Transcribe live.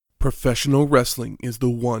Professional wrestling is the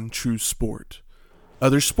one true sport.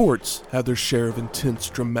 Other sports have their share of intense,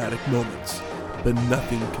 dramatic moments, but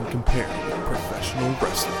nothing can compare with professional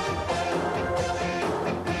wrestling.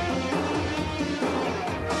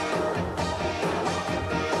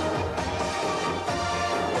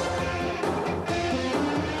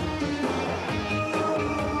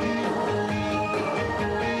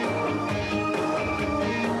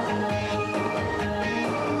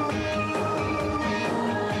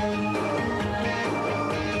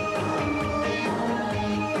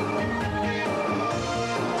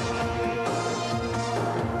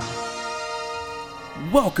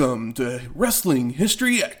 Welcome to Wrestling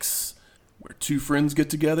History X, where two friends get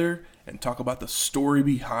together and talk about the story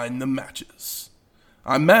behind the matches.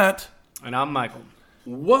 I'm Matt. And I'm Michael.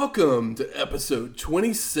 Welcome to episode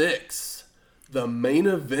 26, the main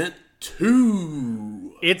event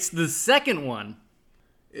 2. It's the second one.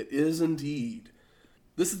 It is indeed.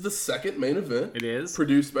 This is the second main event. It is.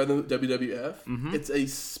 Produced by the WWF. Mm-hmm. It's a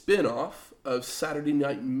spin-off of Saturday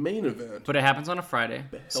Night Main Event. But it happens on a Friday,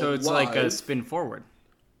 so it's live. like a spin forward.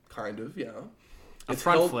 Kind of, yeah. It's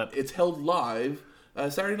front flip. It's held live.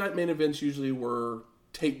 Saturday Night Main Events usually were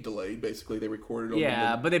tape delayed, basically. They recorded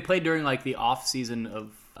Yeah, but they played during like the off season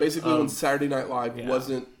of... Basically, when Saturday Night Live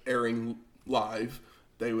wasn't airing live,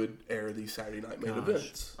 they would air these Saturday Night Main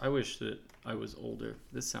Events. I wish that I was older.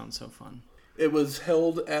 This sounds so fun. It was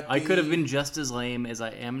held at I could have been just as lame as I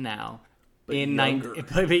am now. But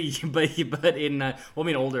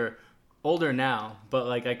Older now, but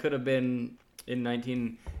like I could have been in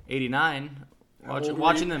 1989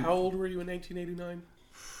 watching them. How old were you in 1989?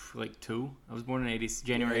 Like 2. I was born in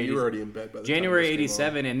January 80. You were already in bed by the January time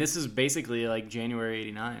 87, and this is basically like January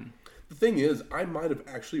 89. The thing is, I might have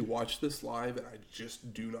actually watched this live, and I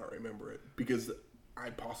just do not remember it because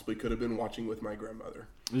I possibly could have been watching with my grandmother.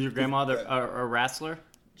 Was your grandmother a wrestler?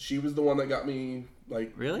 She was the one that got me,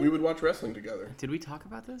 like, really? We would watch wrestling together. Did we talk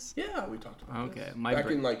about this? Yeah, we talked about this. Okay. Back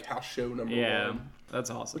in, like, house show number 1. Yeah, that's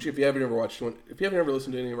awesome. Which, if you haven't ever watched one, if you haven't ever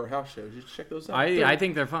listened to any of our house shows, you should check those out. I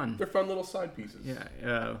think they're fun. They're fun little side pieces.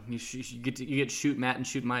 Yeah, you get to shoot Matt and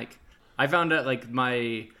shoot Mike. I found out, like,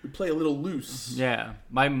 we play a little loose. Yeah.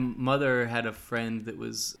 My mother had a friend that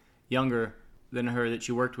was younger than her that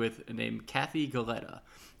she worked with named Kathy Galetta.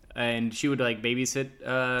 And she would, like,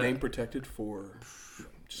 babysit... Name protected for...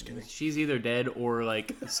 Just kidding. She's either dead or,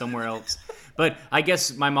 like, somewhere else. But I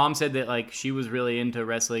guess my mom said that, like, she was really into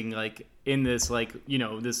wrestling, like, in this, like, you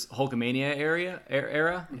know, this Hulkamania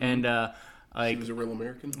era. Mm-hmm. And, like... She was a real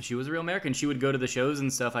American? She was a real American. She would go to the shows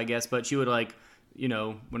and stuff, I guess. But she would, like, you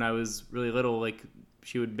know, when I was really little, like,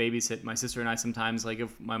 she would babysit my sister and I sometimes, like,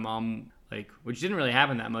 if my mom... Like, which didn't really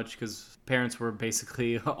happen that much because parents were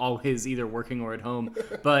basically always either working or at home.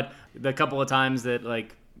 But the couple of times that,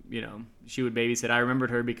 like, you know, she would babysit, I remembered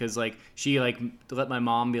her because, like, she, like, let my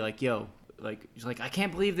mom be like, yo, like, she's like, I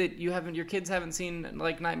can't believe that your kids haven't seen,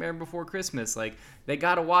 like, Nightmare Before Christmas. Like, they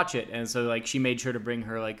gotta watch it. And so, like, she made sure to bring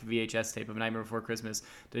her, like, VHS tape of Nightmare Before Christmas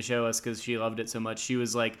to show us because she loved it so much. She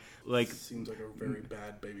was, like... Seems like a very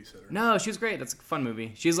bad babysitter. No, she was great. That's a fun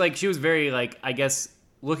movie. She was very, like, I guess...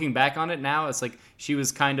 Looking back on it now, it's like she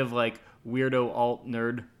was kind of like weirdo alt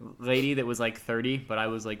nerd lady that was like 30, but I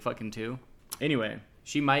was like fucking 2. Anyway,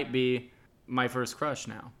 she might be my first crush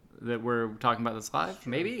now that we're talking about this live.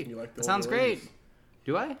 Maybe. You like the that sounds great. Ladies?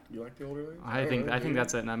 Do I? You like the older ladies? I think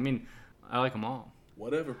that's it. I mean, I like them all.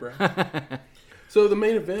 Whatever, bro. So the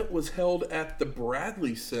main event was held at the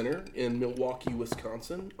Bradley Center in Milwaukee,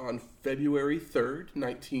 Wisconsin on February 3rd,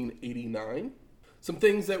 1989. Some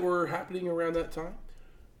things that were happening around that time.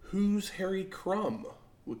 Who's Harry Crumb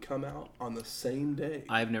would come out on the same day.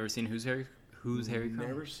 I've never seen Who's Harry Crumb.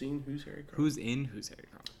 Never seen Who's Harry Crumb. Who's in Who's Harry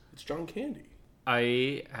Crumb? It's John Candy.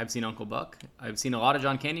 I have seen Uncle Buck. I've seen a lot of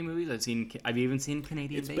John Candy movies. I've even seen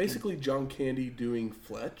Canadian It's Bacon. basically John Candy doing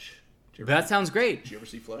Fletch. That sounds great. Did you ever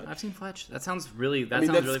see Fletch? I've seen Fletch. That sounds really. That's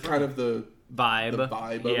really fun. kind of the vibe. The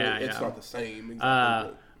vibe of it. It's not the same.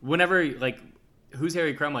 Exactly. Whenever like, Who's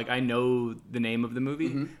Harry Crumb? Like I know the name of the movie.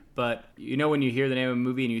 Mm-hmm. But, you know, when you hear the name of a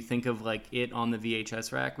movie and you think of, like, it on the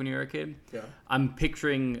VHS rack when you were a kid? Yeah. I'm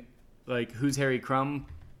picturing, like, Who's Harry Crumb,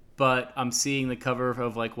 but I'm seeing the cover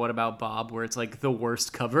of, like, What About Bob, where it's, like, the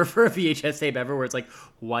worst cover for a VHS tape ever, where it's, like,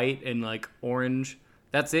 white and, like, orange.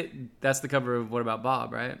 That's it. That's the cover of What About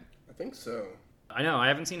Bob, right? I think so. I know. I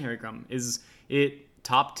haven't seen Harry Crumb. Is it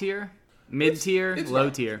top tier, mid-tier, low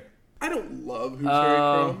tier? I don't love Who's Harry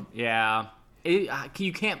Crumb. Yeah.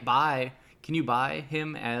 You can't buy... Can you buy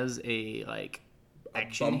him as a, like,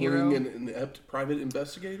 action hero? And inept private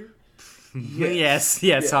investigator? Yes.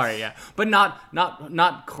 Sorry, yeah. But not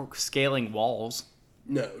scaling walls.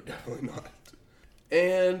 No, definitely not.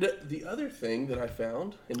 And the other thing that I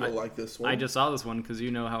found, and you'll like this one. I just saw this one because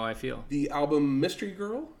you know how I feel. The album Mystery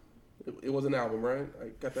Girl. It was an album, right? I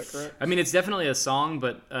got that correct? I mean, it's definitely a song,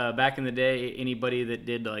 but back in the day, anybody that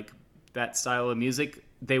did like that style of music,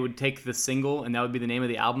 they would take the single, and that would be the name of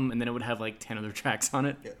the album, and then it would have like 10 other tracks on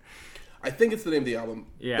it. Yeah. I think it's the name of the album.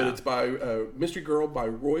 Yeah. But it's by Mystery Girl by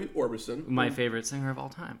Roy Orbison. My favorite singer of all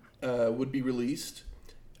time. Would be released.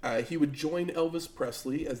 He would join Elvis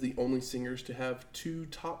Presley as the only singers to have 2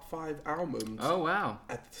 top 5 albums. Oh, wow.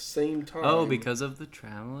 At the same time. Oh, because of the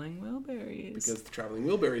Traveling Wilburys. Because the Traveling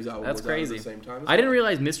Wilburys album That's was crazy. out at the same time. I didn't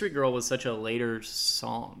realize Mystery Girl was such a later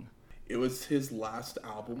song. It was his last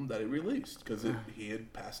album that he released because he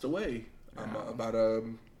had passed away about a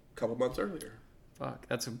couple months earlier. Fuck,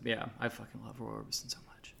 I fucking love Roy Orbison so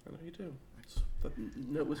much. I know you do. That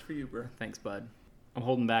note was for you, bro. Thanks, bud. I'm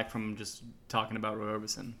holding back from just talking about Roy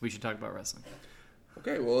Orbison. We should talk about wrestling.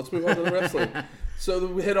 Okay, well, let's move on to the wrestling. So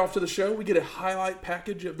we head off to the show. We get a highlight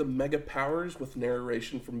package of the Mega Powers with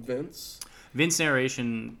narration from Vince. Vince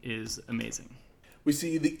narration is amazing. We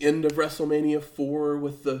see the end of WrestleMania 4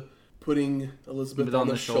 with the putting Elizabeth on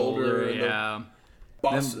the shoulder. Yeah.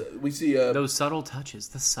 Boss. We see those subtle touches.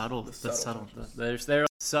 The subtle. They're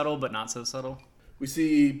subtle, but not so subtle. We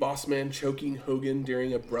see Boss Man choking Hogan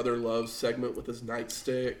during a Brother Love segment with his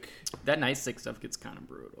nightstick. That nightstick stuff gets kind of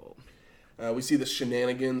brutal. We see the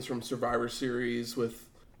shenanigans from Survivor Series with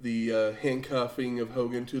the handcuffing of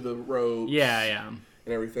Hogan to the ropes. Yeah.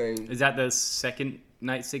 And everything. Is that the second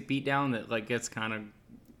nightstick beatdown that like gets kind of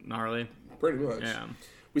gnarly? Pretty much. Yeah.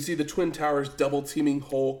 We see the Twin Towers double teaming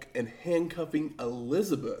Hulk and handcuffing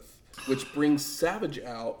Elizabeth, which brings Savage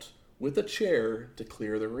out with a chair to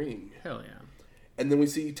clear the ring. Hell yeah. And then we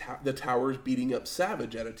see the Towers beating up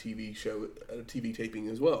Savage at a TV show, at a TV taping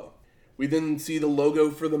as well. We then see the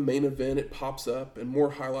logo for the main event. It pops up, and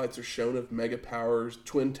more highlights are shown of Mega Powers,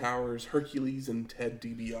 Twin Towers, Hercules, and Ted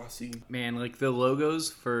DiBiase. Man, like the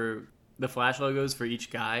logos for the Flash logos for each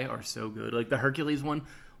guy are so good. Like the Hercules one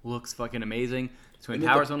looks fucking amazing. Twin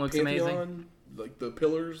Towers one looks amazing. Like the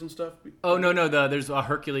pillars and stuff. Oh no, there's a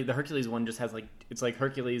Hercules. The Hercules one just has like it's like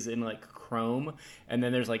Hercules in like chrome, and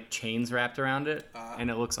then there's like chains wrapped around it,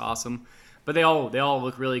 and it looks awesome. But they all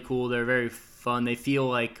look really cool. They're very fun. They feel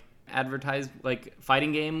like advertised like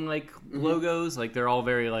fighting game like logos. Like they're all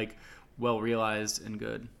very like well realized and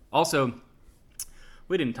good. Also,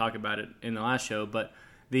 we didn't talk about it in the last show, but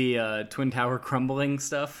the Twin Tower crumbling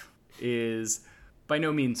stuff is by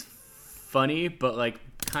no means funny, but like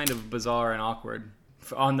kind of bizarre and awkward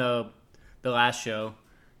on the last show,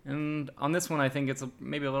 and on this one I think it's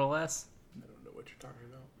maybe a little less. I don't know what you're talking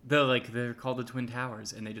about. They're called the Twin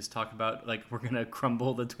Towers, and they just talk about like we're gonna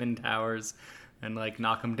crumble the Twin Towers and like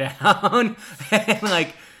knock them down, and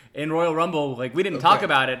like in Royal Rumble like we didn't talk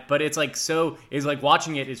about it, but it's like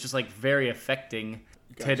watching it. It's just like very affecting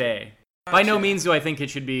today. By no means do I think it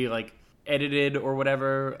should be like edited or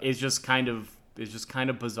whatever. It's just kind of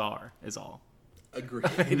bizarre. Is all. Agree.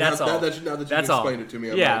 That's all. Now that you explained it to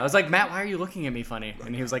me. I was like, Matt, why are you looking at me funny?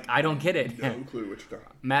 And he was like, I don't get it. No clue what you're talking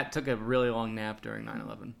about. Matt took a really long nap during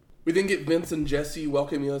 9/11. We then get Vince and Jesse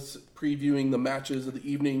welcoming us, previewing the matches of the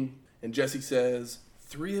evening, and Jesse says,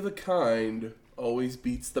 3 of a kind always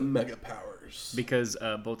beats the Mega Powers. Because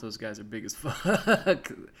both those guys are big as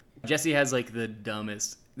fuck. Jesse has like the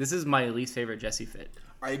dumbest. This is my least favorite Jesse fit.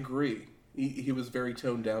 I agree. He was very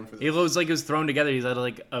toned down for this. It was like it was thrown together. He's had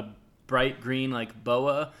like a bright green like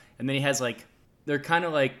boa, and then he has like they're kind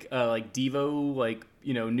of like Devo like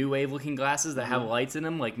new wave looking glasses that have lights in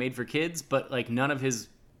them like made for kids, but like none of his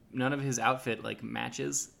outfit like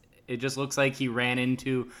matches. It just looks like he ran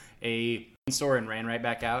into a store and ran right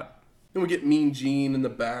back out. Then we get Mean Gene in the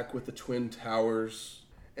back with the Twin Towers,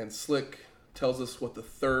 and Slick tells us what the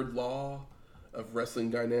third law of wrestling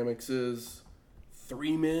dynamics is.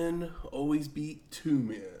 3 men always beat 2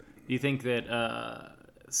 men. Do you think that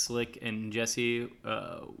Slick and Jesse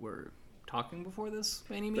were talking before this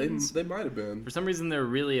by any means? They might have been. For some reason, they're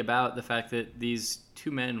really about the fact that these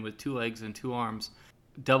 2 men with 2 legs and 2 arms,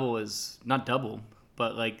 double is not double,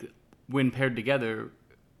 but like when paired together,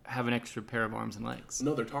 have an extra pair of arms and legs.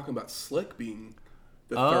 No, they're talking about Slick being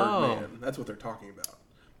the third man. That's what they're talking about.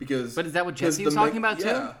 But is that what Jesse was talking about too?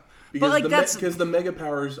 Yeah. Because the Mega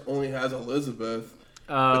Powers only has Elizabeth.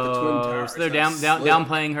 With the Twin Towers. So they're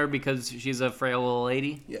downplaying her because she's a frail little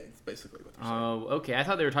lady? Yeah, it's basically what they're saying. Oh, okay. I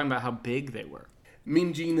thought they were talking about how big they were.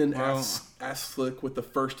 Mean Gene then asks Slick what the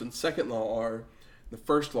first and second law are. The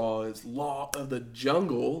first law is law of the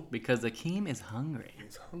jungle. Because Akeem is hungry.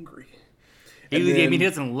 He's hungry. He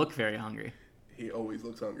doesn't look very hungry. He always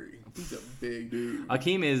looks hungry. He's a big dude.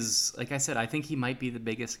 Akeem is, like I said, I think he might be the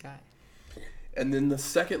biggest guy. And then the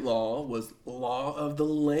second law was law of the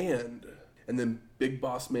land. And then Big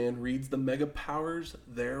Boss Man reads the Mega Powers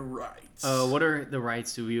their rights. What are the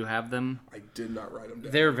rights? Do you have them? I did not write them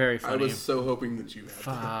down. They're very funny. I was so hoping that you had them.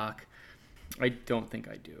 Fuck. I don't think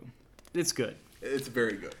I do. It's good. It's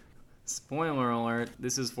very good. Spoiler alert,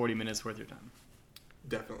 this is 40 minutes worth your time.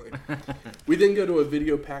 Definitely. We then go to a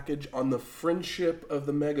video package on the friendship of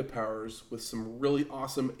the Mega Powers with some really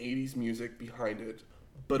awesome 80s music behind it.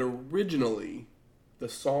 But originally, the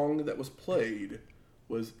song that was played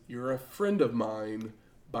was You're a Friend of Mine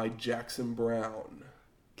by Jackson Browne.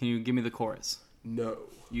 Can you give me the chorus? No.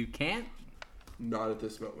 You can't? Not at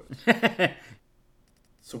this moment.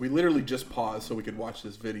 So we literally just paused so we could watch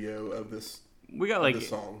this video of this We got like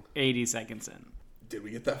song. 80 seconds in. Did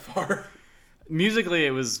we get that far? Musically,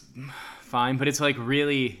 it was fine, but it's like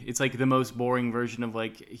the most boring version of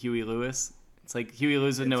like Huey Lewis. It's like Huey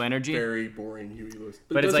Lewis with no energy. Very boring Huey Lewis.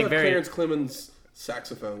 But it it's does like have very Clarence Clemens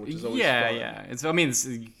saxophone, which is always fun.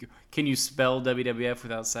 Yeah. Can you spell WWF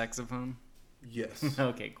without saxophone? Yes.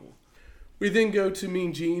 Okay, cool. We then go to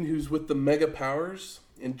Mean Gene, who's with the Mega Powers,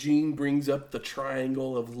 and Gene brings up the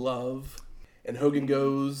triangle of love, and Hogan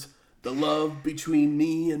goes, the love between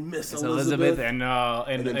me and Miss Elizabeth. And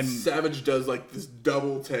then Savage does like this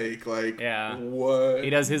double take, like, yeah. What? He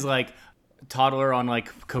does his like toddler on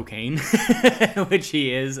like cocaine, which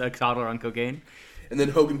he is a toddler on cocaine. And then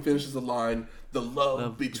Hogan finishes the line, the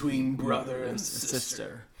love between brother and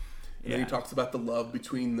sister. And then he talks about the love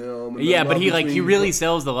between them. And but he really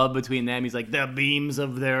sells the love between them. He's like, the beams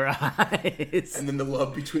of their eyes. And then the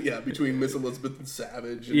love between Miss Elizabeth and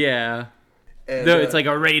Savage. And, it's like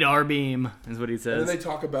a radar beam, is what he says. And then they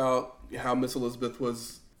talk about how Miss Elizabeth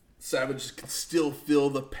Savage could still feel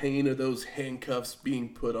the pain of those handcuffs being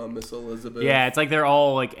put on Miss Elizabeth. Yeah, it's like they're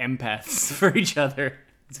all like empaths for each other.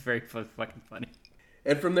 It's very fucking funny.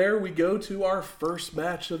 And from there, we go to our first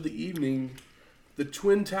match of the evening. The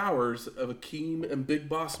Twin Towers of Akeem and Big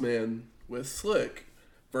Boss Man with Slick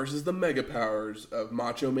versus the Mega Powers of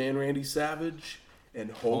Macho Man Randy Savage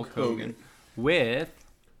and Hulk Hogan. With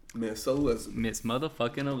Miss Elizabeth. Miss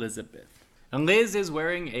motherfucking Elizabeth. And Liz is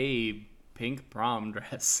wearing a pink prom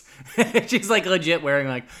dress. She's like legit wearing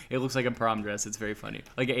like, it looks like a prom dress. It's very funny.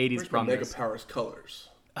 Like an 80s prom Mega dress. Powers colors.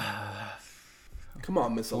 Come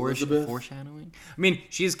on, Miss Elizabeth. Foreshadowing? I mean,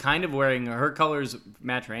 she's kind of wearing, her colors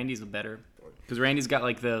match Randy's better. Because Randy's got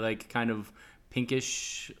like the like kind of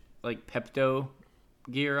pinkish like Pepto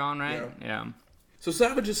gear on, right? Yeah. So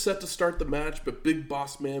Savage is set to start the match, but Big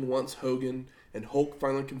Boss Man wants Hogan, and Hulk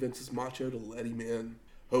finally convinces Macho to let him in.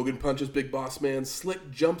 Hogan punches Big Boss Man, Slick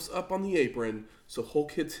jumps up on the apron, so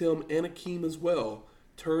Hulk hits him and Akeem as well,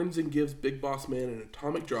 turns and gives Big Boss Man an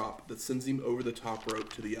atomic drop that sends him over the top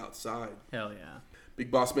rope to the outside. Hell yeah. Big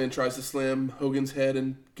Boss Man tries to slam Hogan's head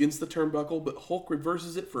against the turnbuckle, but Hulk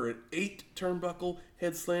reverses it for an 8 turnbuckle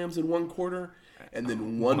head slams in one quarter, and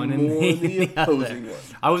then one more in the opposing one.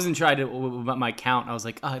 I wasn't trying to about my count. I was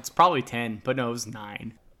like, it's probably 10, but no, it was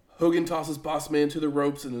 9. Hogan tosses Boss Man to the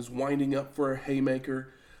ropes and is winding up for a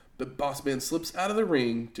haymaker, but Boss Man slips out of the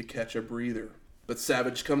ring to catch a breather. But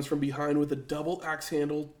Savage comes from behind with a double axe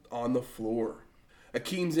handle on the floor.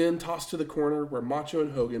 Akeem's in, tossed to the corner, where Macho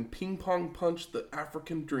and Hogan ping-pong punch the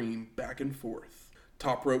African Dream back and forth.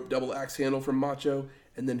 Top rope double axe handle from Macho,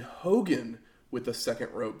 and then Hogan with the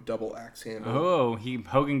second rope double axe handle. Oh,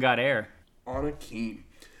 Hogan got air. On Akeem.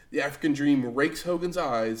 The African Dream rakes Hogan's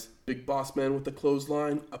eyes, Big Boss Man with the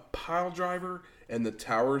clothesline, a pile driver, and the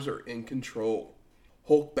Towers are in control.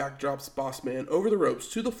 Hulk backdrops Boss Man over the ropes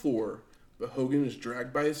to the floor, but Hogan is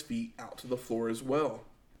dragged by his feet out to the floor as well.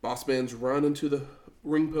 Boss Man's run into the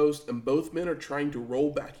ring post, and both men are trying to roll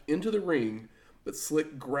back into the ring, but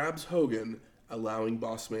Slick grabs Hogan, allowing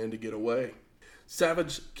Boss Man to get away.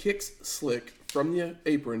 Savage kicks Slick from the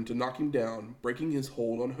apron to knock him down, breaking his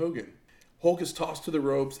hold on Hogan. Hulk is tossed to the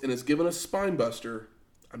ropes and is given a spine buster.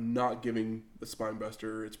 I'm not giving the spine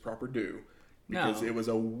buster its proper due, because it was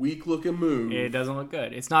a weak looking move. It doesn't look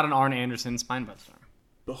good. It's not an Arn Anderson spine buster.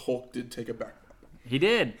 But Hulk did take a back bump. He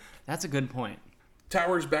did. That's a good point.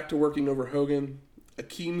 Towers back to working over Hogan.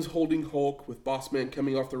 Akeem's holding Hulk with Boss Man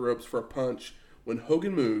coming off the ropes for a punch when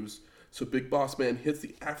Hogan moves, so Big Boss Man hits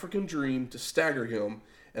the African Dream to stagger him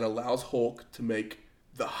and allows Hulk to make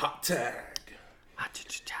the hot tag.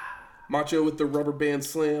 Macho with the rubber band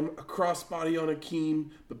slam, a crossbody on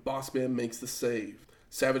Akeem, but Boss Man makes the save.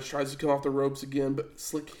 Savage tries to come off the ropes again, but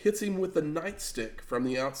Slick hits him with the nightstick from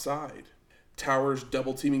the outside. Towers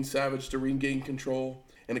double teaming Savage to regain control,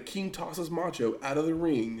 and Akeem tosses Macho out of the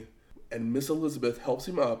ring, and Miss Elizabeth helps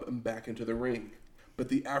him up and back into the ring. But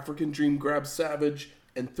the African Dream grabs Savage,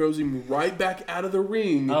 and throws him right back out of the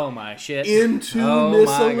ring. Oh my shit. Into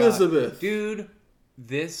Miss Elizabeth. God. Dude,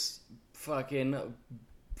 this fucking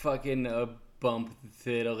bump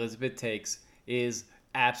that Elizabeth takes is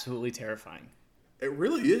absolutely terrifying. It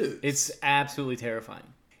really is. It's absolutely terrifying.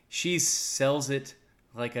 She sells it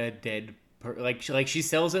like a dead like she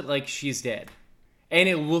sells it like she's dead. And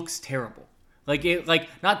it looks terrible.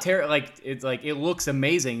 It looks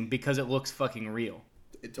amazing because it looks fucking real.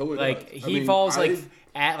 It totally does. He falls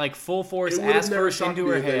at full force ass first into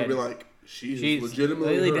her head. Be like, she's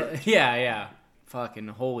legitimately hurt. Yeah. Fucking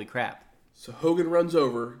holy crap. So Hogan runs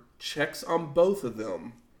over, checks on both of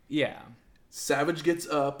them. Yeah. Savage gets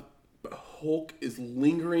up, but Hulk is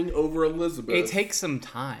lingering over Elizabeth. It takes some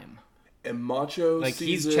time. And Macho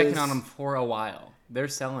sees he's checking on him for a while. They're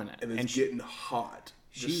selling it. And it's getting hot.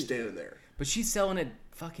 Just standing there. But she's selling it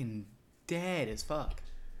fucking dead as fuck.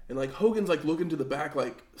 And Hogan's looking to the back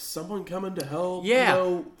someone coming to help.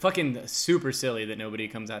 Yeah. Fucking super silly that nobody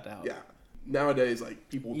comes out to help. Yeah. Nowadays,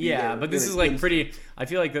 people. Yeah, but this is pretty. I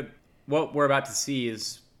feel like that what we're about to see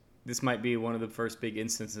this might be one of the first big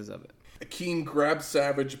instances of it. Akeem grabs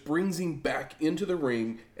Savage, brings him back into the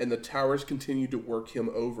ring, and the Towers continue to work him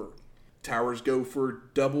over. Towers go for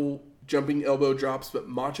double jumping elbow drops, but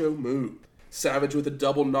Macho moved. Savage with a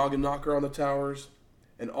double noggin knocker on the Towers,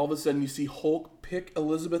 and all of a sudden you see Hulk pick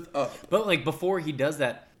Elizabeth up. But before he does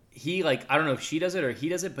that, he I don't know if she does it or he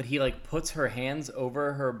does it, but he puts her hands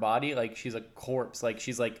over her body like she's a corpse,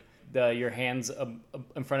 she's your hands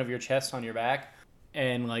in front of your chest on your back,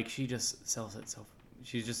 and she just sells it. So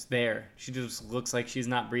she's just there. She just looks like she's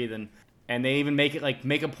not breathing, and they even make it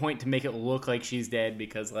make a point to make it look like she's dead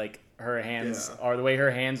because her hands are the way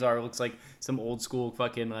her hands are. It looks like some old school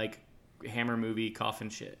fucking Hammer movie coffin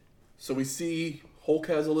shit. So we see Hulk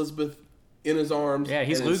has Elizabeth in his arms. Yeah,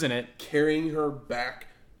 he's losing it. Carrying her back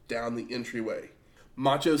down the entryway.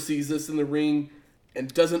 Macho sees this in the ring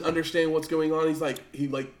and doesn't understand what's going on. He's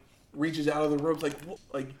he reaches out of the ropes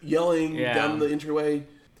yelling down the entryway.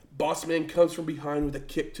 Boss Man comes from behind with a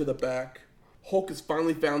kick to the back. Hulk has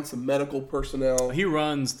finally found some medical personnel. He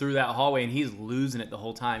runs through that hallway and he's losing it the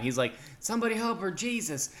whole time. He's like, somebody help her,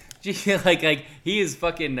 Jesus. He is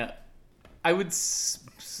fucking... I would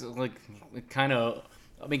kind of,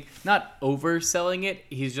 not overselling it.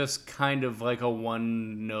 He's just kind of a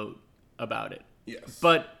one note about it. Yes.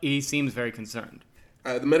 But he seems very concerned.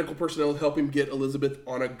 The medical personnel help him get Elizabeth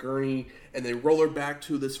on a gurney, and they roll her back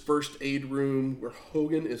to this first aid room where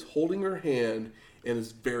Hogan is holding her hand and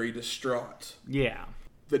is very distraught. Yeah.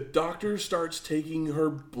 The doctor starts taking her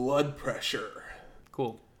blood pressure.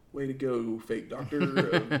 Cool. Way to go, fake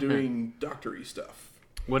doctor, doing doctory stuff.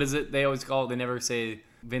 What is it they always call it? They never say...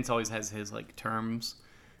 Vince always has his, terms.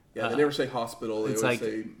 Yeah, they never say hospital. They always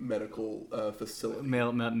say medical facility.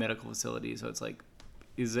 Medical facility. So it's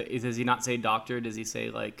does he not say doctor? Does he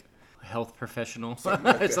say, health professional?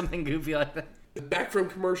 Something goofy like that. Back from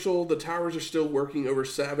commercial, the Towers are still working over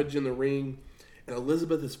Savage in the ring. And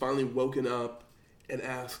Elizabeth has finally woken up and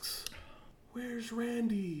asks, "Where's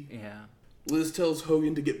Randy?" Yeah. Liz tells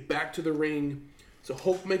Hogan to get back to the ring. So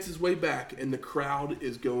Hulk makes his way back, and the crowd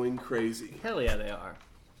is going crazy. Hell yeah, they are.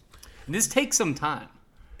 This takes some time.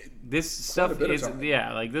 This stuff is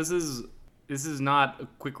this is not a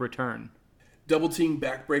quick return. Double team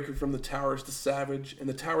backbreaker from the Towers to Savage, and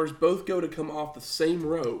the Towers both go to come off the same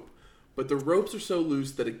rope, but the ropes are so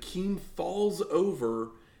loose that Akeem falls over,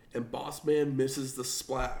 and Boss Man misses the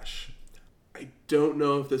splash. I don't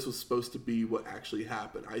know if this was supposed to be what actually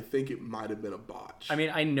happened. I think it might have been a botch.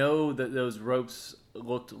 I know that those ropes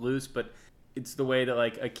looked loose, but it's the way that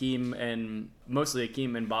Akeem and mostly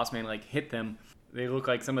Akeem and Bossman hit them. They look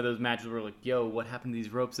like some of those matches were yo, what happened to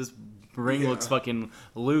these ropes? This ring looks fucking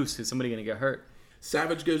loose. Is somebody gonna get hurt?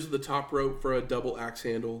 Savage goes to the top rope for a double axe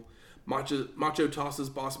handle. Macho tosses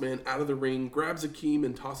Bossman out of the ring, grabs Akeem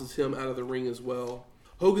and tosses him out of the ring as well.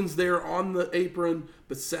 Hogan's there on the apron,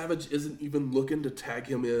 but Savage isn't even looking to tag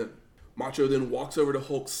him in. Macho then walks over to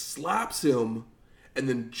Hulk, slaps him, and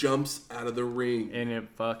then jumps out of the ring. And it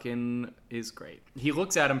fucking is great. He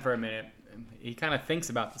looks at him for a minute. He kind of thinks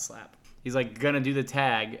about the slap. He's gonna do the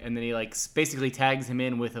tag, and then he basically tags him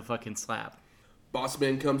in with a fucking slap.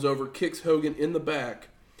 Bossman comes over, kicks Hogan in the back,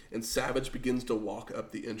 and Savage begins to walk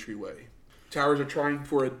up the entryway. Towers are trying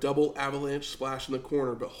for a double avalanche splash in the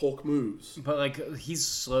corner, but Hulk moves. But he's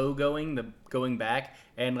slow going back,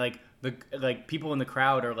 and the people in the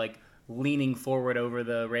crowd are leaning forward over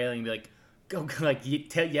the railing, be go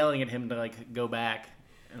yelling at him to go back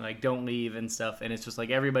and don't leave and stuff. And it's just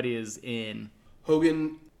everybody is in.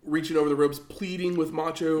 Hogan reaching over the ropes, pleading with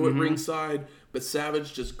Macho at ringside, but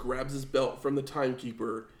Savage just grabs his belt from the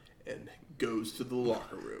timekeeper and goes to the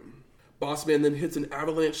locker room. Bossman then hits an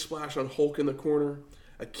avalanche splash on Hulk in the corner.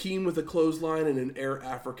 Akeem with a clothesline and an Air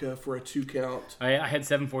Africa for a 2 count. I had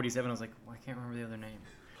 747. I was like, well, I can't remember the other name.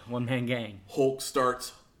 One Man Gang. Hulk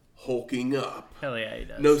starts hulking up. Hell yeah, he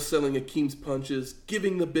does. No selling Akeem's punches,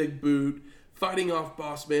 giving the big boot, fighting off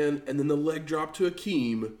Bossman, and then the leg drop to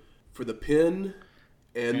Akeem for the pin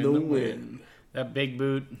and the win. That big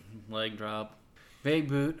boot, leg drop. Big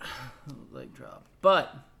boot, leg drop.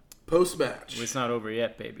 But post-match, it's not over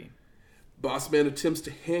yet, baby. Bossman attempts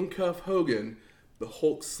to handcuff Hogan. The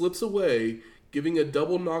Hulk slips away, giving a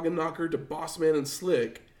double noggin knocker to Bossman and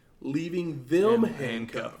Slick, leaving them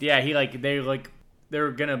handcuffed. Yeah,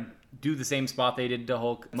 they're gonna do the same spot they did to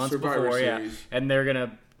Hulk months Survivor before, Series. And they're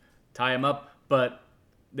gonna tie him up, but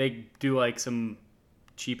they do like some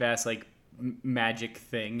cheap ass like magic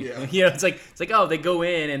thing. Yeah. It's like oh, they go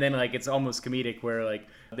in and then like it's almost comedic where like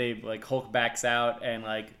they like Hulk backs out and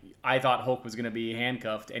like I thought Hulk was gonna be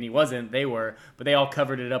handcuffed and he wasn't. They were, but they all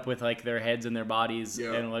covered it up with like their heads and their bodies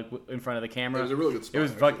and like in front of the camera. It was a really good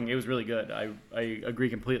spot. It was really good. I agree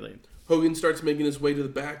completely. Hogan starts making his way to the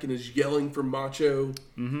back and is yelling for Macho.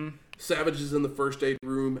 Mm-hmm. Savage is in the first aid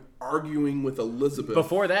room arguing with Elizabeth.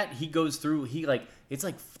 Before that, he goes through. It's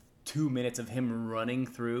like 2 minutes of him running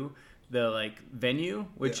through the like venue,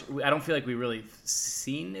 which I don't feel like we really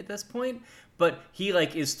seen at this point. But he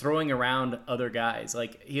like is throwing around other guys.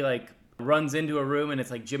 Like he like runs into a room and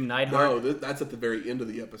it's like Jim Neidhart. No, that's at the very end of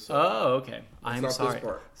the episode. Oh, okay. I'm not sorry. this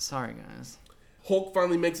part. Sorry, guys. Hulk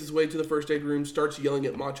finally makes his way to the first aid room, starts yelling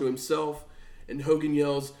at Macho himself, and Hogan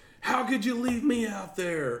yells, "How could you leave me out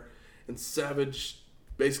there?" And Savage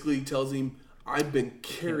basically tells him, "I've been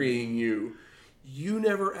carrying you. You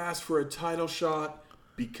never asked for a title shot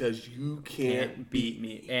because you can't beat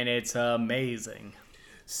me." And it's amazing.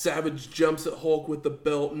 Savage jumps at Hulk with the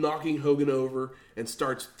belt, knocking Hogan over, and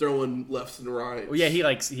starts throwing lefts and rights. Well, yeah,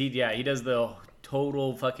 he does the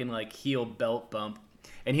total fucking like heel belt bump,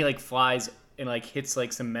 and he like flies and like hits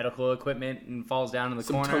like some medical equipment and falls down in the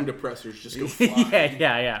corner. Some tongue depressors just go flying.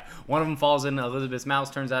 yeah. One of them falls in Elizabeth's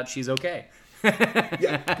mouth. Turns out she's okay.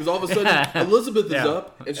 Yeah, because all of a sudden Elizabeth is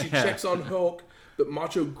up and she checks on Hulk, but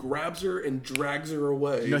Macho grabs her and drags her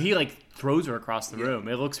away. No, he like throws her across the room.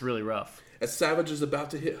 It looks really rough. As Savage is about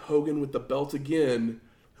to hit Hogan with the belt again,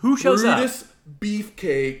 who shows Brutus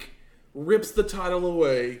Beefcake rips the title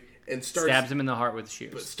away and stabs him in the heart with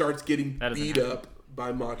shears. But starts getting beat up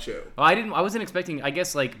by Macho. Oh, I wasn't expecting. I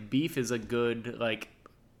guess like Beef is a good like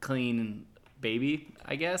clean baby.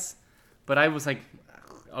 I guess, but I was like,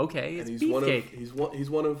 okay, it's Beefcake. He's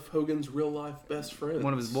one of Hogan's real life best friends.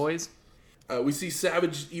 One of his boys. We see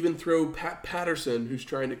Savage even throw Pat Patterson, who's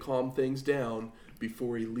trying to calm things down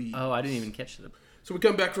before he leaves. Oh, I didn't even catch that. So we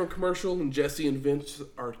come back from commercial, and Jesse and Vince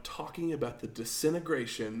are talking about the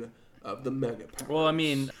disintegration of the Mega Powers. Well, I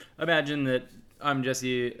mean, imagine that I'm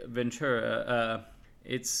Jesse Ventura.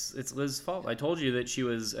 It's Liz's fault. I told you that she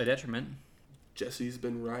was a detriment. Jesse's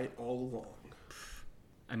been right all along.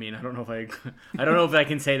 I mean, I don't know if I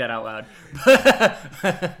can say that out loud.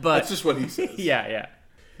 But that's just what he says. Yeah.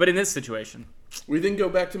 But in this situation, we then go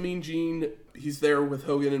back to Mean Gene. He's there with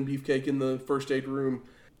Hogan and Beefcake in the first aid room.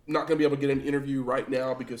 Not going to be able to get an interview right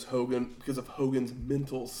now because of Hogan's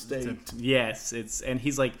mental state. Yes, and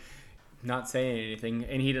he's like not saying anything,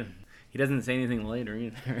 and he doesn't say anything later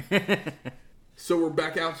either. So we're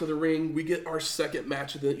back out to the ring. We get our second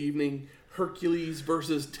match of the evening: Hercules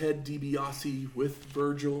versus Ted DiBiase with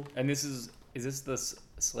Virgil. And is this the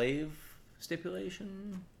slave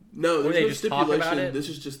stipulation? No, there's no stipulation. This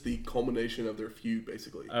is just the culmination of their feud,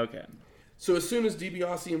 basically. Okay. So as soon as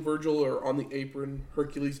DiBiase and Virgil are on the apron,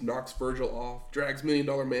 Hercules knocks Virgil off, drags $1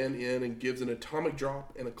 Million Man in, and gives an atomic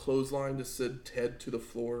drop and a clothesline to send Ted to the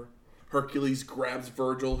floor. Hercules grabs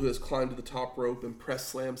Virgil, who has climbed to the top rope, and press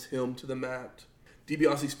slams him to the mat.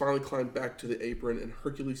 DiBiase's finally climbed back to the apron, and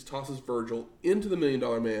Hercules tosses Virgil into the $1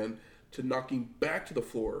 Million Man to knock him back to the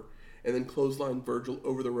floor, and then clothesline Virgil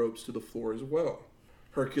over the ropes to the floor as well.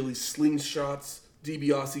 Hercules slingshots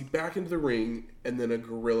DiBiase back into the ring, and then a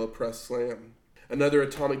gorilla press slam. Another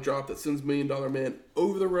atomic drop that sends $1 Million Man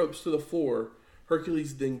over the ropes to the floor.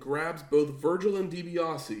 Hercules then grabs both Virgil and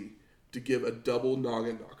DiBiase to give a double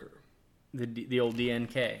noggin knocker. The old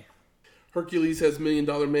DNK. Hercules has $1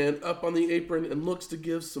 Million Man up on the apron and looks to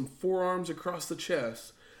give some forearms across the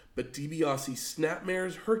chest, but DiBiase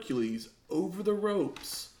snapmares Hercules over the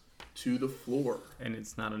ropes to the floor. And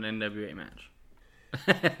it's not an NWA match.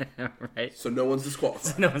 Right? So no one's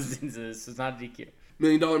disqualified. It's not a DQ. $1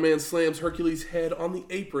 Million Man slams Hercules' head on the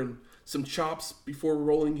apron, some chops before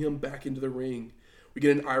rolling him back into the ring. We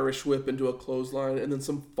get an Irish whip into a clothesline and then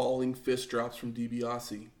some falling fist drops from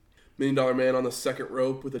DiBiase. $1 $1 Million Man on the second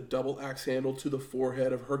rope with a double axe handle to the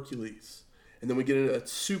forehead of Hercules. And then we get into a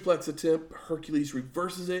suplex attempt. Hercules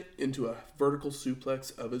reverses it into a vertical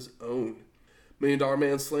suplex of his own. $1 Million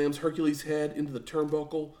Man slams Hercules' head into the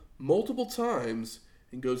turnbuckle multiple times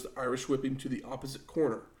and goes to Irish whip him to the opposite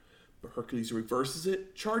corner. But Hercules reverses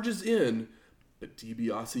it, charges in, but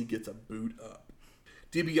DiBiase gets a boot up.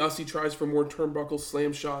 DiBiase tries for more turnbuckle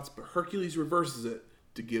slam shots, but Hercules reverses it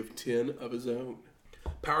to give 10 of his own.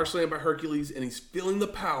 Power slam by Hercules, and he's feeling the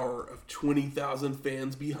power of 20,000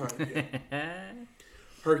 fans behind him.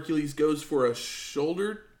 Hercules goes for a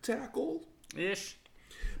shoulder tackle. Ish.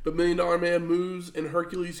 But $1 Million Man moves, and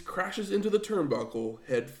Hercules crashes into the turnbuckle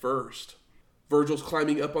head first. Virgil's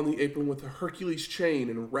climbing up on the apron with a Hercules chain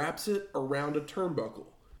and wraps it around a turnbuckle.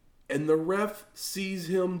 And the ref sees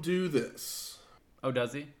him do this. Oh,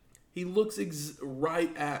 does he? He looks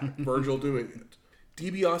right at Virgil doing it.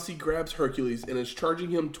 DiBiase grabs Hercules and is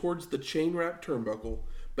charging him towards the chain-wrapped turnbuckle,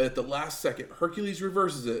 but at the last second, Hercules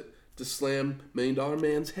reverses it to slam $1 Million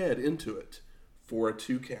Man's head into it for a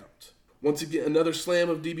 2 count. Once again, another slam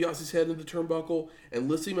of DiBiase's head into the turnbuckle and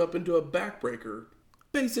lifts him up into a backbreaker,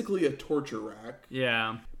 basically a torture rack.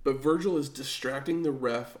 Yeah. But Virgil is distracting the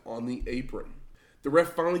ref on the apron. The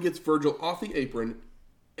ref finally gets Virgil off the apron,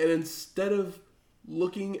 and instead of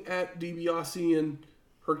looking at DiBiase and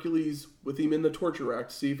Hercules with him in the torture rack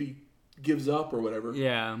to see if he gives up or whatever,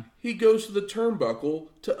 Yeah. he goes to the turnbuckle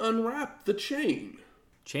to unwrap the chain.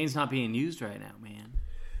 Chain's not being used right now, man.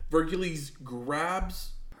 Hercules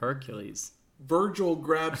grabs... Hercules. Virgil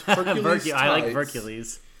grabs Hercules' tights, I like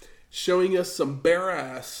Hercules. showing us some bare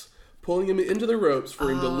ass, pulling him into the ropes for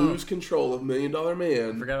him to lose control of $1 Million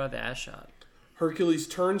Man. I forgot about the ass shot. Hercules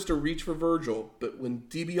turns to reach for Virgil, but when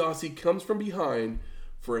DiBiase comes from behind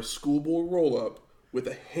for a schoolboy roll-up with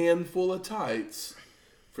a handful of tights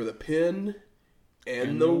for the pin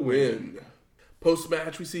and the win.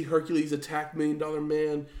 Post-match, we see Hercules attack $1 Million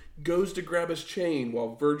Man, goes to grab his chain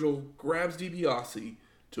while Virgil grabs DiBiase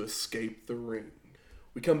to escape the ring.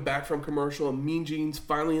 We come back from commercial and Mean Gene's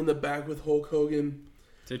finally in the back with Hulk Hogan.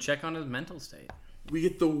 To check on his mental state. We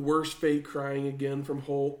get the worst fake crying again from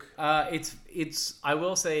Hulk. It's. I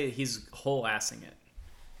will say he's whole-assing it.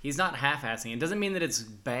 He's not half-assing it. It doesn't mean that it's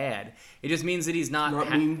bad. It just means that he's not...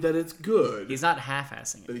 Not mean that it's good. He's not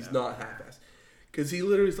half-assing it. But he's not half-assed. Because he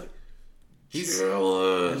literally is like, he's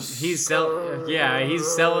jealous. He's selling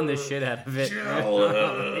the shit out of it.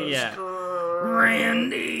 Jealous. Yeah.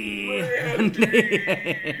 Randy.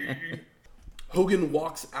 Hogan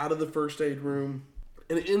walks out of the first aid room,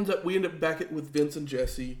 and we end up back with Vince and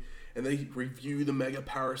Jesse, and they review the Mega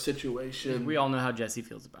Power situation. We all know how Jesse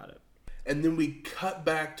feels about it. And then we cut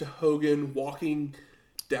back to Hogan walking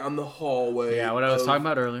down the hallway. Yeah, what I was talking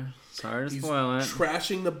about earlier. Sorry to He's spoil it.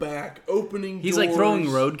 trashing the back, opening He's doors. like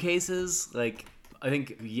throwing road cases. Like, I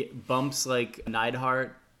think bumps like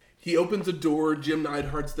Neidhart. He opens a door, Jim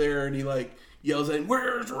Neidhart's there, and he like yells at him,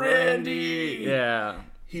 "Where's Randy?" Yeah.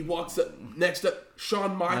 He walks up, next up,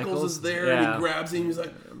 Shawn Michaels is there, yeah. and he grabs him, he's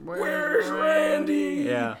like, "Where's Randy?"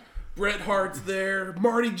 Yeah. Bret Hart's there,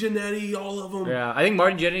 Marty Jannetty, all of them. Yeah, I think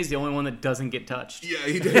Marty Jannetty's the only one that doesn't get touched. Yeah,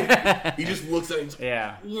 he did. He just looks at him.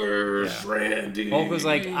 Yeah. Where's Randy? Hulk was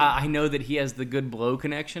like, I know that he has the good blow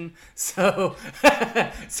connection, so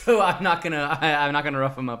I'm not gonna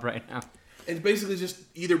rough him up right now. And basically just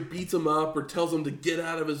either beats him up or tells him to get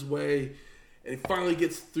out of his way, and he finally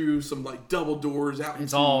gets through some like double doors out.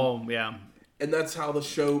 It's all and that's how the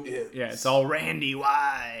show ends. Yeah, it's all Randy.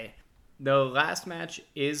 Why? The last match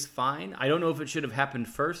is fine. I don't know if it should have happened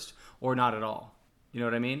first or not at all. You know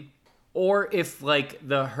what I mean? Or if, like,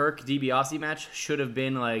 the Herc DiBiase match should have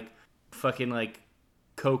been, like, fucking, like,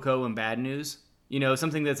 Coco and Bad News. You know,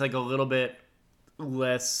 something that's, like, a little bit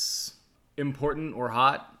less important or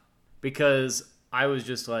hot. Because I was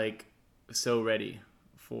just, like, so ready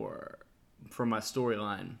for my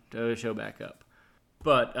storyline to show back up.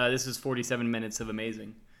 But this is 47 minutes of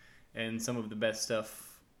amazing. And some of the best stuff.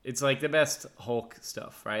 It's like the best Hulk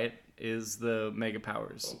stuff, right? Is the Mega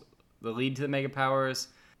Powers. The lead to the Mega Powers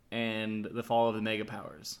and the fall of the Mega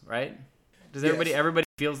Powers, right? Does everybody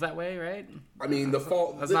feels that way, right? I mean, the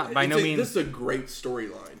fall... That's not by no means... This is a great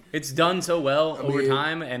storyline. It's done so well over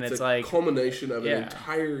time, and it's like... culmination of an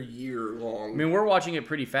entire year long. I mean, we're watching it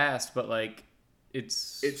pretty fast, but, like,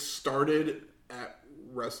 it's... It started at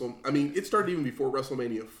it started even before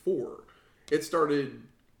WrestleMania 4. It started...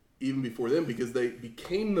 even before then, because they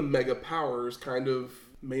became the Mega Powers. Kind of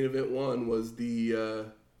main event one was the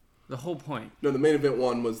whole point. No, the main event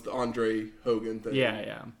one was the Andre Hogan thing.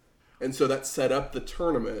 Yeah. And so that set up the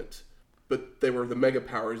tournament, but they were the Mega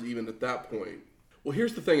Powers even at that point. Well,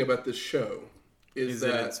 here's the thing about this show. is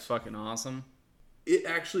that that it's fucking awesome. it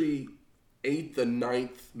actually ate the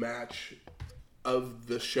 9th match of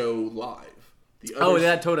the show live.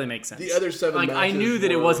 That totally makes sense. The other 7 matches I knew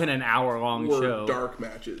that it wasn't an hour-long show. Dark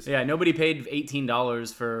matches. Yeah, nobody paid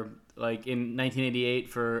 $18 for, like, in 1988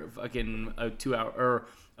 for fucking a 2-hour, or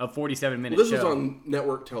a 47-minute show. This was on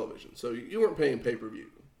network television, so you weren't paying pay-per-view.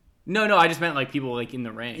 No, I just meant, like, people, like, in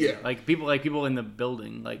the ring. Yeah. People in the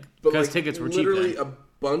building, like, because tickets were cheap literally then. a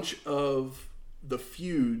bunch of the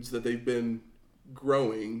feuds that they've been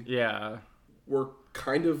growing were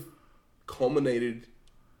kind of culminated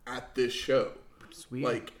at this show. Sweet.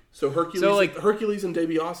 Like, so Hercules and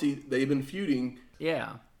DiBiase, they've been feuding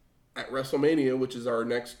at WrestleMania, which is our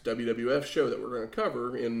next WWF show that we're going to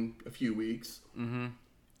cover in a few weeks. Mm-hmm.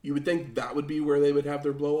 You would think that would be where they would have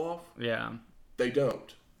their blow-off. Yeah. They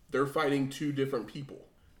don't. They're fighting 2 different people.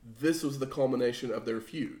 This was the culmination of their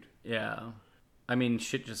feud. Yeah. I mean,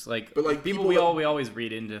 shit just like... But like we always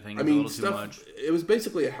read into things a little too much. It was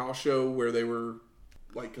basically a house show where they were...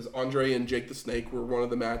 Like, because Andre and Jake the Snake were one of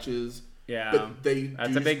the matches. Yeah. But they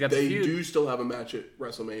feud. do still have a match at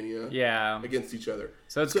WrestleMania. Yeah. Against each other.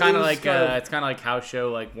 So it's kind of like it's kind of like house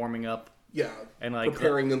show, like warming up. Yeah. And like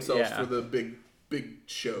preparing themselves for the big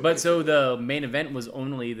show. But basically. So the main event was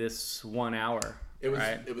only this 1 hour. It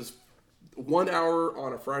was 1 hour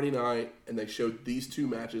on a Friday night, and they showed these 2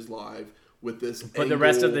 matches live with this. But the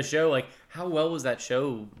rest of the show, like, how well was that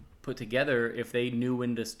show put together? If they knew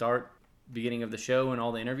when to start beginning of the show and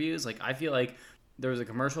all the interviews, like, I feel like there was a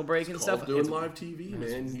commercial break and stuff. Doing live TV,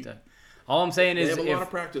 man. All I'm saying is, they have a lot of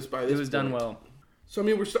practice by this. It was done well. So I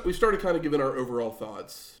mean, we started kind of giving our overall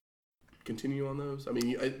thoughts. Continue on those. I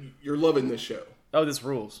mean, you're loving this show. Oh, this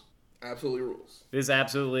rules. Absolutely rules. This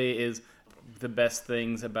absolutely is the best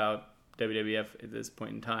things about WWF at this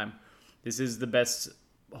point in time. This is the best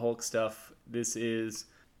Hulk stuff. This is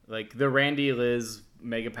like the Randy Liz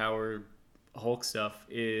Mega Power Hulk stuff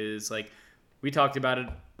is like, we talked about it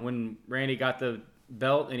when Randy got the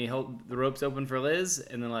belt and he held the ropes open for Liz,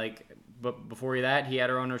 and then like, but before that he had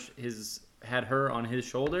her on his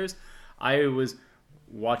shoulders. I was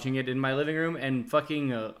watching it in my living room and fucking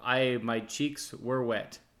my cheeks were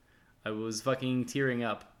wet. I was fucking tearing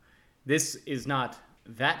up. This is not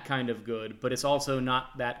that kind of good, but it's also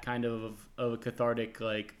not that kind of a cathartic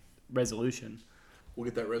like resolution. We'll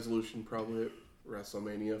get that resolution probably at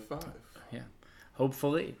WrestleMania 5. Yeah,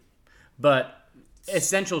 hopefully. But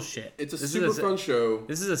essential shit. It's a super fun show.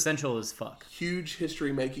 This is essential as fuck. Huge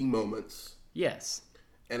history-making moments. Yes.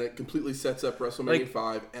 And it completely sets up WrestleMania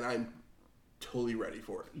 5, and I'm totally ready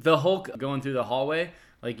for it. The Hulk going through the hallway,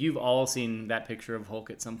 like, you've all seen that picture of Hulk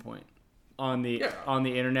at some point on the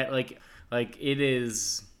internet. Like it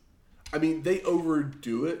is. I mean, they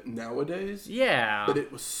overdo it nowadays. Yeah. But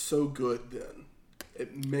it was so good then.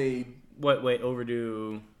 It made... Wait,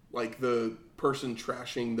 overdo... Like the person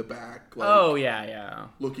trashing the back. Like, oh, yeah.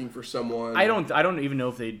 Looking for someone. I don't even know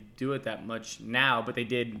if they do it that much now, but they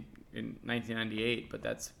did in 1998. But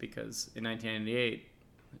that's because in 1998,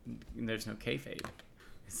 there's no kayfabe.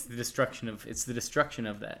 It's the destruction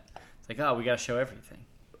of that. It's like, oh, we got to show everything.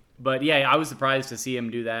 But yeah, I was surprised to see him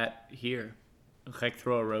do that here. Like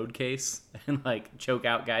throw a road case and like choke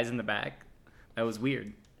out guys in the back. That was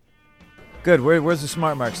weird. Good. Where's the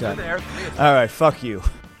smart marks at? All right, fuck you.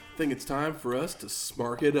 I think it's time for us to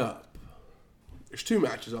smark it up. There's 2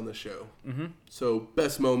 matches on this show. Mm-hmm. So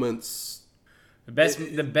best moments. The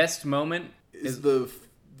best moment is the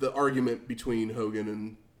argument between Hogan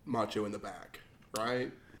and Macho in the back,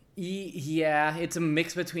 right? Yeah, it's a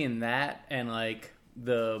mix between that and like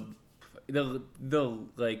the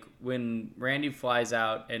like when Randy flies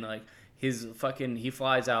out and like he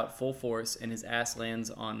flies out full force and his ass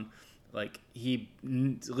lands on, like, he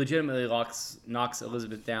legitimately knocks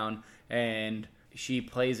Elizabeth down and she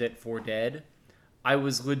plays it for dead. I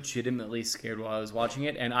was legitimately scared while I was watching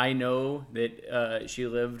it, and I know that she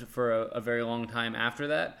lived for a very long time after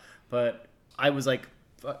that, but I was like,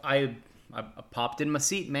 I popped in my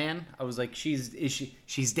seat, man. I was like, she's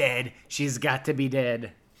dead. She's got to be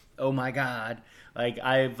dead. Oh my God. Like,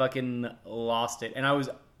 I fucking lost it. And I was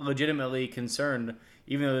legitimately concerned,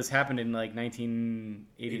 even though this happened in like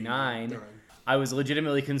 1989, I was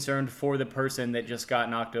legitimately concerned for the person that just got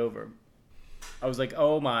knocked over. I was like,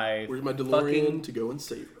 oh my. Where's my DeLorean to go and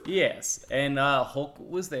save her? Yes. And Hulk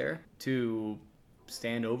was there to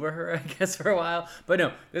stand over her, I guess, for a while. But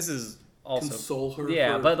no, this is also. Console her.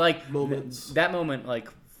 Yeah, for but like moments. That moment like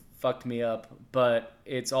fucked me up. But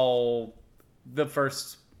it's all the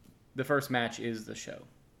first match is the show.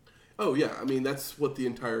 Oh yeah, I mean that's what the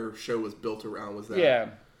entire show was built around, was that. Yeah.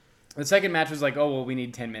 The second match was like, oh, well, we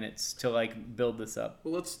need 10 minutes to, like, build this up.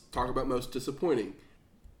 Well, let's talk about most disappointing.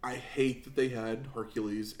 I hate that they had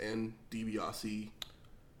Hercules and DiBiase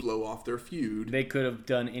blow off their feud. They could have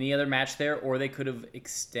done any other match there, or they could have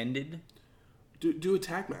extended. Do a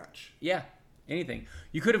tag match. Yeah, anything.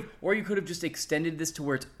 You could have just extended this to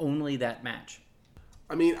where it's only that match.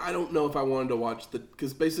 I mean, I don't know if I wanted to watch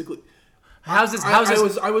because basically, I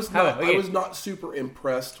was not super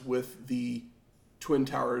impressed with the Twin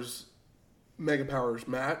Towers Mega Powers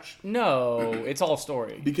match. No, it's all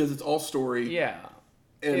story. Because it's all story. Yeah.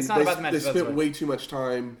 And it's not about the match. They spent way too much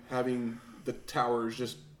time having the towers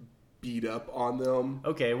just beat up on them.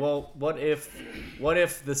 Okay, well, what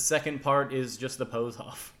if the second part is just the pose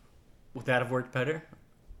off? Would that have worked better?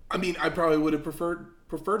 I mean, I probably would have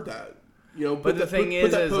preferred that. You know, but the thing is,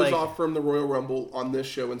 put that pose like, off from the Royal Rumble on this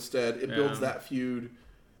show instead. It builds that feud.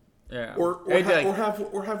 Yeah. Or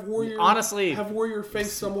have Warrior honestly have Warrior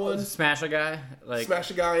face someone, smash a guy,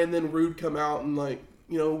 and then Rude come out and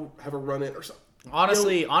have a run in or something.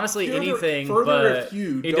 Honestly, anything, but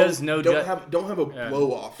feud, it does no. Don't have a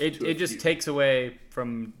blow off. It just takes away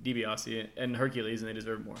from DiBiase and Hercules, and they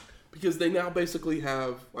deserve more because they now basically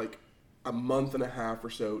have like a month and a half or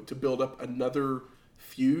so to build up another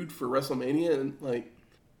feud for WrestleMania, and like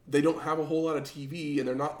they don't have a whole lot of TV, and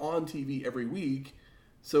they're not on TV every week,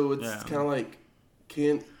 so it's kind of like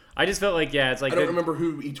can't. I just felt like it's like I don't remember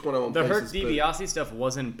who each one of them. The Herc DiBiase stuff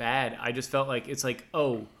wasn't bad. I just felt like it's like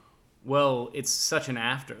well, it's such an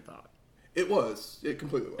afterthought. It was. It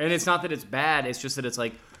completely was. And it's not that it's bad. It's just that it's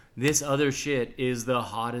like this other shit is the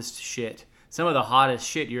hottest shit. Some of the hottest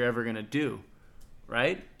shit you're ever gonna do,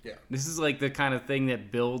 right? Yeah. This is like the kind of thing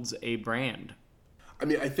that builds a brand. I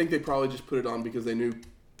mean, I think they probably just put it on because they knew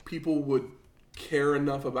people would care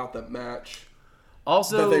enough about that match.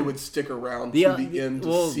 Also, that they would stick around to the end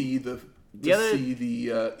to see the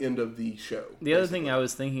end of the show. The other thing I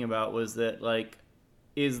was thinking about was that like,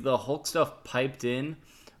 is the Hulk stuff piped in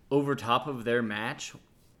over top of their match?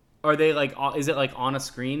 Are they like? Is it like on a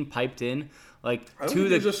screen piped in? Like I don't think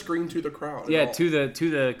there's a screen to the crowd. Yeah, to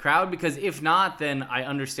the crowd. Because if not, then I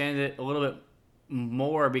understand it a little bit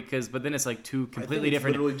more. But then it's like two completely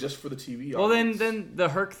different. Literally just for the TV. Well, then the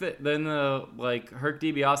Herc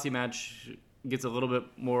DiBiase match gets a little bit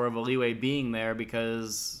more of a leeway being there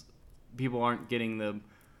because people aren't getting the.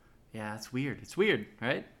 Yeah, it's weird. It's weird,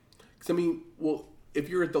 right? Because I mean, well, if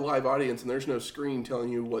you're at the live audience and there's no screen telling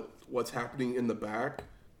you what's happening in the back,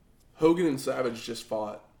 Hogan and Savage just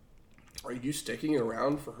fought. Are you sticking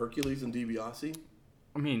around for Hercules and DiBiase?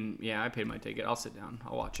 I mean, yeah, I paid my ticket. I'll sit down.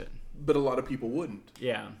 I'll watch it. But a lot of people wouldn't.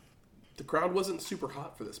 Yeah. The crowd wasn't super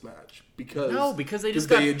hot for this match because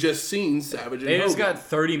they had just seen Savage and Hogan. They just got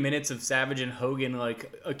 30 minutes of Savage and Hogan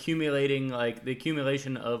like accumulating like the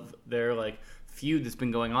accumulation of their like feud that's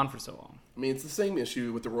been going on for so long. I mean, it's the same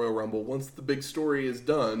issue with the Royal Rumble. Once the big story is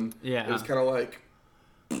done, it was kind of like,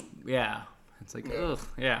 yeah, it's like ugh,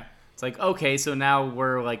 yeah. It's like, okay, so now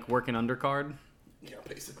we're like working undercard. Yeah,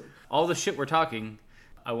 basically. All the shit we're talking,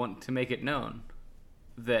 I want to make it known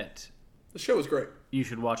that the show is great. You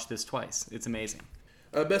should watch this twice. It's amazing.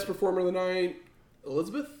 Best performer of the night,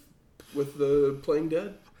 Elizabeth, with the Playing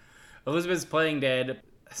Dead. Elizabeth's Playing Dead.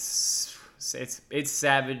 It's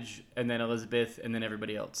Savage, and then Elizabeth, and then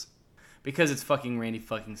everybody else, because it's fucking Randy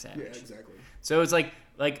fucking Savage. Yeah, exactly. So it's like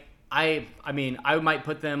I mean I might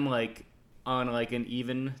put them like on like an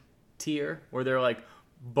even tier where they're like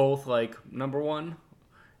both like number one,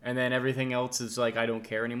 and then everything else is like I don't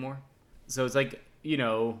care anymore. So it's like, you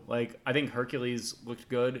know, like I think Hercules looked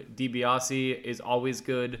good. DiBiase is always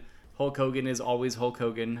good. Hulk Hogan is always Hulk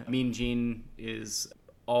Hogan. Mean Gene is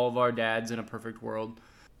all of our dads in a perfect world.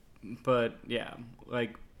 But yeah,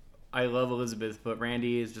 like I love Elizabeth, but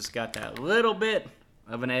Randy has just got that little bit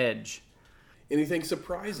of an edge. Anything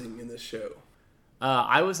surprising in this show?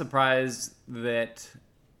 I was surprised that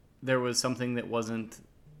there was something that wasn't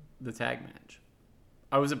the tag match.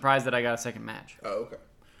 I was surprised that I got a second match. Oh, okay.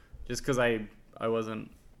 Just because I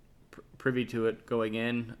wasn't privy to it going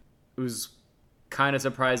in. It was kind of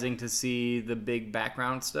surprising to see the big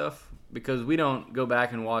background stuff because we don't go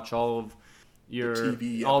back and watch all of your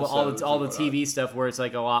TV all the TV stuff where it's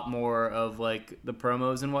like a lot more of like the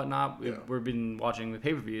promos and whatnot. Yeah. We've been watching the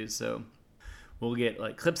pay-per-views, so we'll get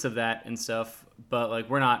like clips of that and stuff, but like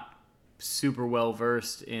we're not super well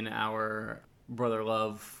versed in our Brother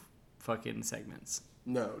Love fucking segments.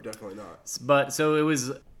 No, definitely not. But so it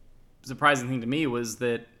was surprising thing to me was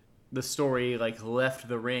that the story like left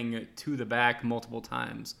the ring to the back multiple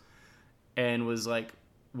times and was like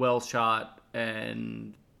well shot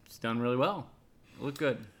and it's done really well. It looked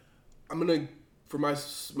good. For my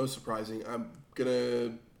most surprising, I'm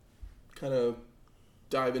gonna kind of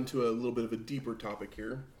dive into a little bit of a deeper topic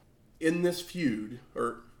here. In this feud,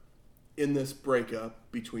 or in this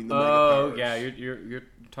breakup between the Mega Powers. Oh, yeah, you're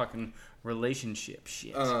talking relationship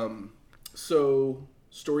shit. So,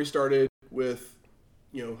 story started with,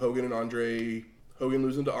 Hogan and Andre, Hogan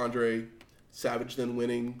losing to Andre, Savage then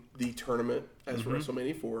winning the tournament as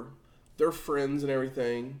WrestleMania 4. They're friends and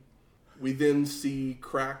everything. We then see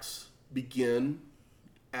cracks begin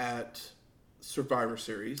at Survivor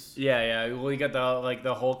Series. Yeah. Well, you got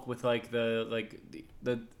the Hulk with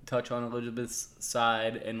the touch on Elizabeth's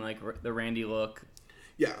side and the Randy look.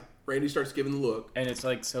 Yeah, Randy starts giving the look, and it's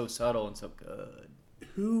so subtle and so good.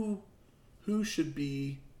 Who should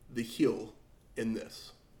be the heel in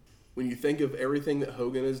this? When you think of everything that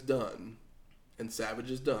Hogan has done and Savage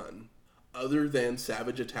has done, other than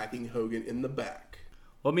Savage attacking Hogan in the back.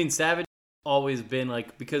 Well, I mean, Savage always been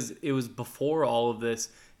because it was before all of this,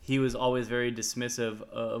 he was always very dismissive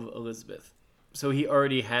of Elizabeth. So he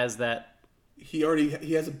already has that. He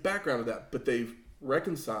has a background of that, but they've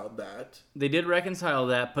reconciled that. They did reconcile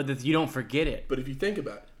that, but you don't forget it. But if you think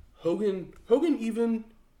about it, Hogan even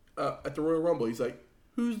at the Royal Rumble, he's like,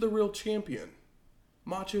 who's the real champion?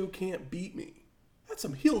 Macho can't beat me. That's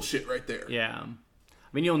some heel shit right there. Yeah.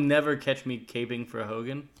 I mean, you'll never catch me caping for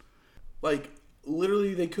Hogan.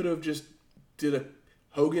 Literally, they could have just did a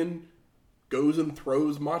Hogan goes and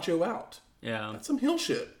throws Macho out. Yeah. That's some heel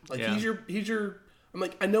shit. Yeah. He's your I'm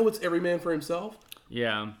I know it's every man for himself.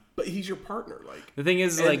 Yeah. But he's your partner. The thing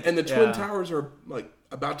is, and the Twin Towers are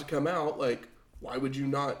about to come out. Why would you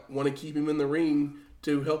not want to keep him in the ring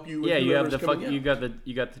to help you? With you have you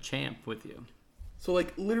got the champ with you. So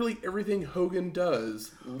literally everything Hogan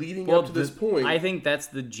does leading up to this point. I think that's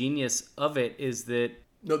the genius of it. Is that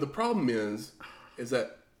no? The problem is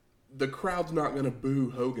that the crowd's not going to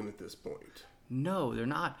boo Hogan at this point. No, they're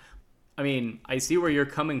not. I mean, I see where you're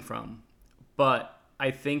coming from, but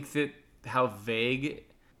I think that how vague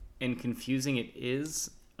and confusing it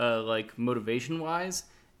is, motivation-wise,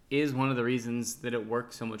 is one of the reasons that it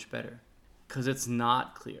works so much better. Because it's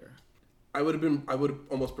not clear. I would have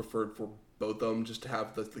almost preferred for both of them just to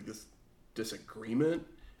have this disagreement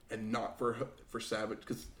and not for Savage.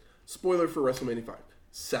 Because, spoiler for WrestleMania 5,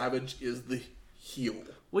 Savage is the heel.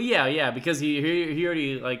 Well, yeah, because he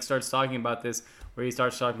already starts talking about this, where he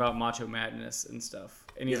starts talking about Macho Madness and stuff.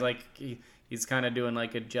 And he's he's kind of doing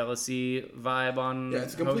a jealousy vibe on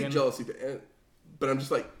it's a complete Hogan. Jealousy. But I'm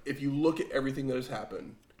just if you look at everything that has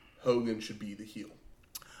happened, Hogan should be the heel.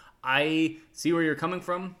 I see where you're coming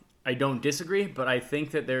from. I don't disagree, but I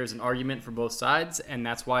think that there's an argument for both sides, and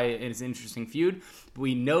that's why it's an interesting feud.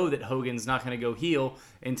 We know that Hogan's not going to go heel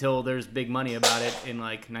until there's big money about it in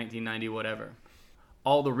 1990 whatever.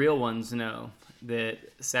 All the real ones know that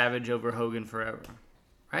Savage over Hogan forever.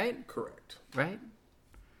 Right? Correct. Right?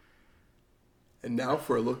 And now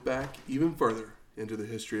for a look back even further into the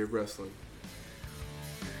history of wrestling.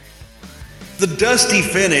 The Dusty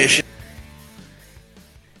Finish.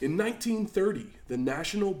 In 1930, the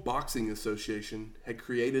National Boxing Association had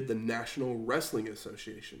created the National Wrestling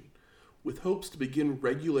Association with hopes to begin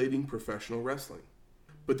regulating professional wrestling.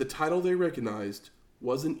 But the title they recognized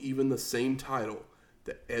wasn't even the same title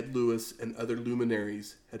that Ed Lewis and other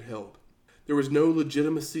luminaries had held. There was no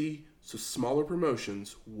legitimacy, so smaller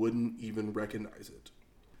promotions wouldn't even recognize it.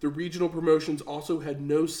 The regional promotions also had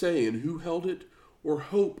no say in who held it or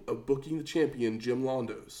hope of booking the champion Jim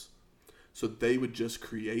Londos, so they would just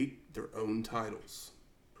create their own titles.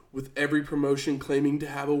 With every promotion claiming to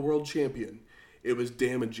have a world champion, it was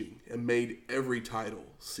damaging and made every title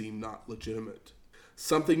seem not legitimate.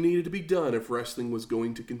 Something needed to be done if wrestling was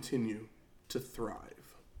going to continue to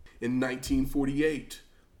thrive. In 1948,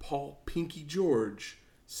 Paul Pinky George,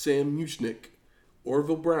 Sam Muchnick,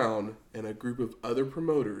 Orville Brown, and a group of other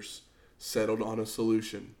promoters settled on a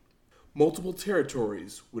solution. Multiple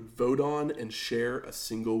territories would vote on and share a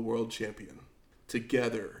single world champion.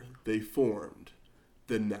 Together, they formed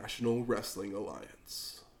the National Wrestling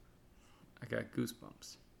Alliance. I got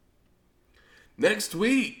goosebumps. Next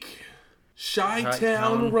week,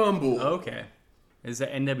 Chi-Town Rumble. Okay. Is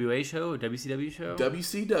that NWA show or WCW show?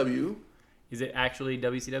 WCW. Is it actually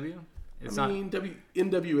WCW? It's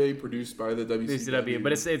NWA produced by the WCW.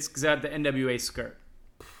 But it's got the NWA skirt.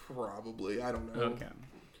 Probably. I don't know. Okay.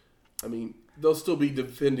 I mean, they'll still be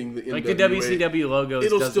defending the NWA. The WCW logo.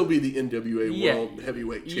 It'll still be the NWA World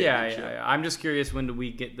Heavyweight Championship. Yeah. I'm just curious, when do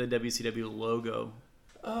we get the WCW logo?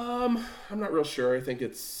 I'm not real sure. I think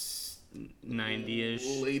it's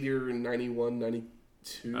 90-ish. Later in 91,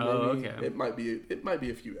 92. Oh, maybe. okay. It might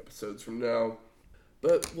be a few episodes from now.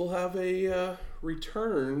 But we'll have a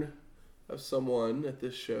return of someone at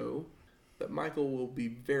this show that Michael will be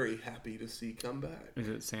very happy to see come back. Is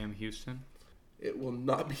it Sam Houston? It will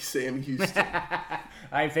not be Sam Houston.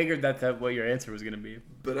 I figured that's what your answer was going to be.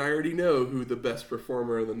 But I already know who the best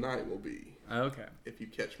performer of the night will be. Okay. If you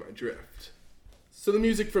catch my drift. So the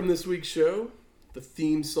music from this week's show, the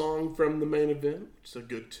theme song from the main event, which is a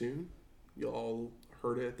good tune. You all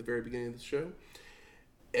heard it at the very beginning of the show.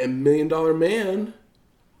 And $1 Million Man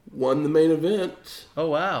won the main event. Oh,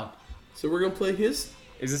 wow. So we're going to play his.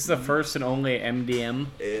 Is this the first and only MDM?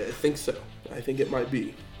 I think so. I think it might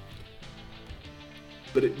be.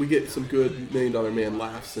 But we get some good $1 Million Man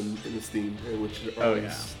laughs in this theme, which are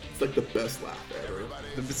always, it's like the best laugh ever.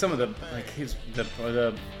 Some of the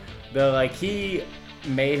like he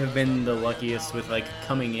may have been the luckiest with like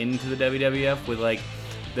coming into the WWF with like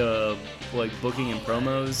the like booking and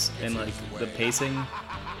promos and like the pacing.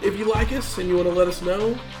 If you like us and you want to let us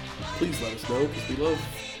know, please let us know because we love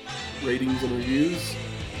ratings and reviews.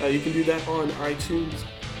 You can do that on iTunes,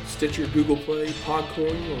 Stitcher, Google Play,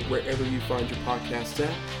 Podcoin, or wherever you find your podcasts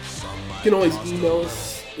at. You can always email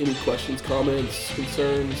us any questions, comments,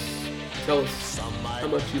 concerns. Tell us how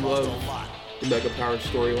much you love the Mega Power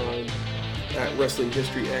storyline at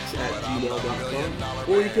WrestlingHistoryX@gmail.com.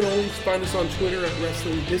 Or you can always find us on Twitter at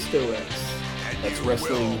WrestlingHistoX. That's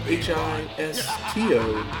Wrestling HISTOX.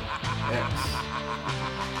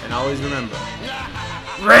 And always remember,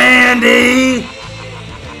 Randy!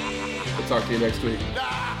 We'll talk to you next week.